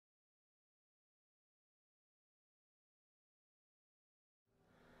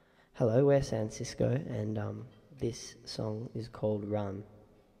Hello, we're Cisco, and this song is called Run.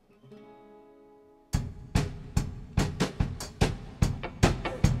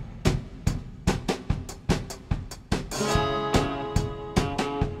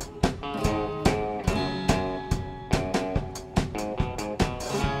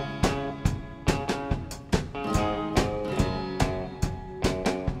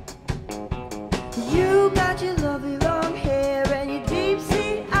 You got your lovely long hair and your deep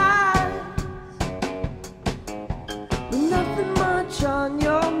sea eyes, with nothing much on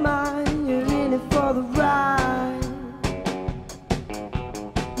your mind. You're in it for the ride.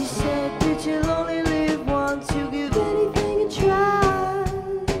 You said that you'll only live once, you give anything a try.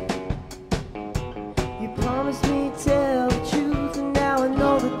 You promised me to tell the truth, and now I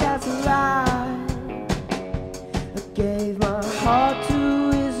know that that's a lie. I gave my heart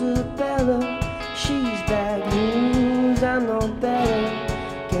to Isabella. She's bad news, I'm no better.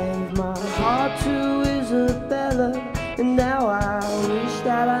 Gave my heart to Isabella, and now I wish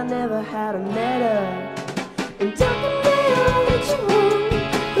that I never had met her. And I can be all that you want,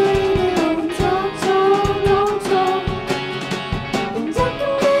 baby, don't talk, talk, don't talk. And I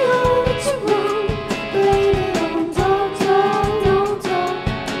can be all that you want, baby, don't talk, talk, don't talk.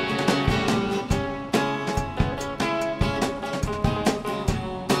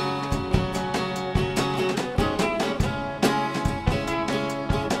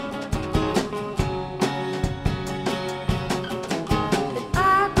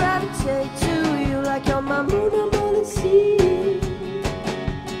 I gravitate to you like you're my moon and the sea.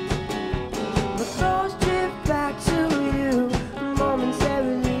 My thoughts drift back to you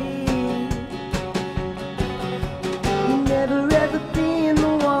momentarily. You never ever being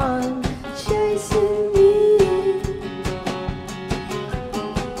the one chasing me.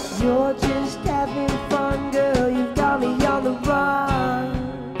 You're just having fun, girl, you've got me on the run.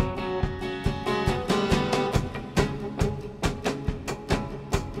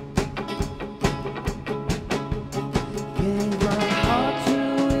 Gave my heart to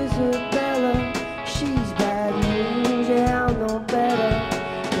Isabella. She's bad news, yeah, I'm no better.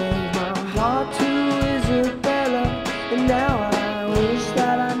 Gave my heart to Isabella, and now I wish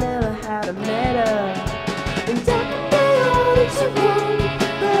that I never had met her. And I can be all that you want,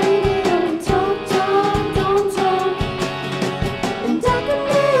 baby, don't talk, talk, don't talk. And I can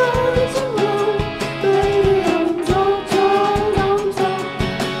be all that you want, baby, don't talk, talk, don't talk.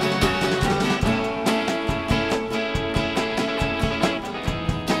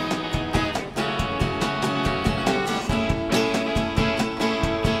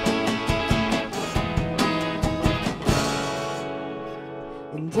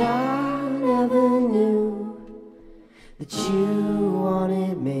 And I never knew that you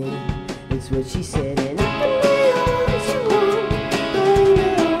wanted me. It's what she said, and